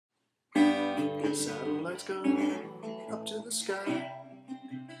Satellites go up to the sky.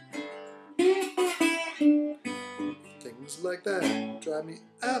 Things like that drive me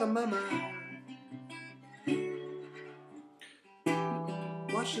out of my mind.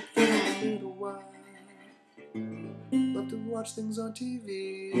 Watched it for a little while. Love to watch things on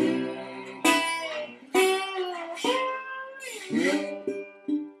TV.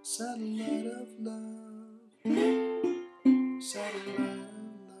 Satellite of love. Satellite of love.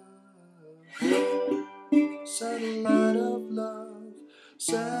 Satellite of love.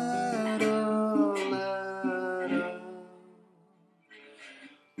 Satellite of.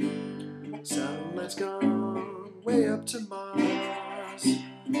 Satellite's gone way up to Mars.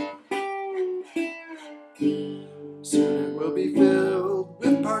 Soon it will be filled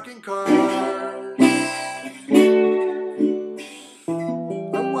with parking cars.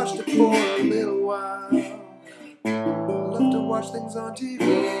 I watched it for a little while. Love to watch things on TV.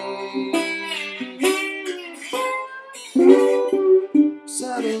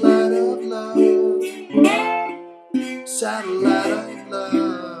 Satellite of love. Satellite of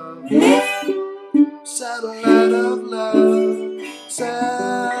love. Satellite of love.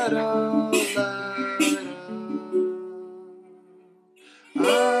 Satellite of.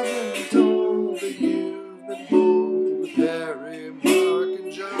 I've been told that you've been home with Harry, Mark,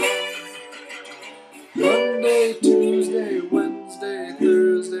 and John. Monday, Tuesday, Wednesday,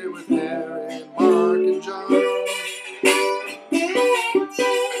 Thursday with Harry, Mark, and John.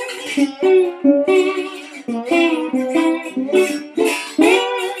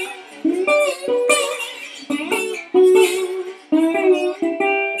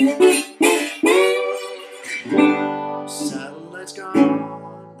 Satellites gone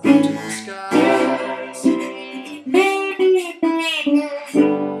up to the skies.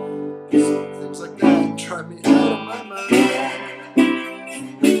 Things like that drive me out of my mind.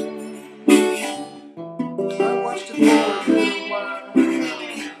 I watched it for a little while.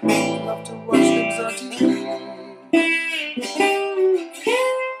 Love to watch things on TV.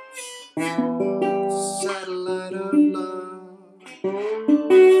 Satellite of love.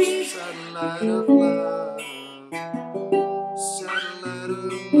 Satellite of love. Satellite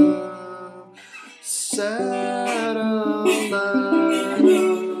of love. Satellite of.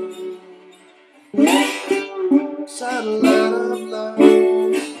 Satellite of love.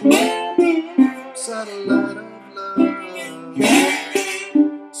 Satellite of love.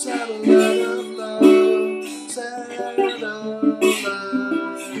 Satellite of love. Satellite of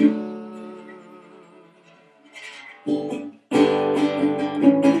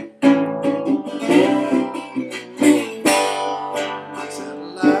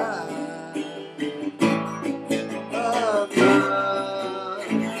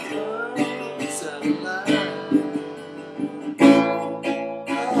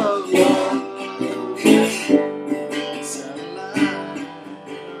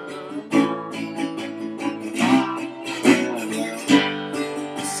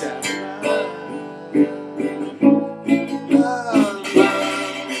Satellite.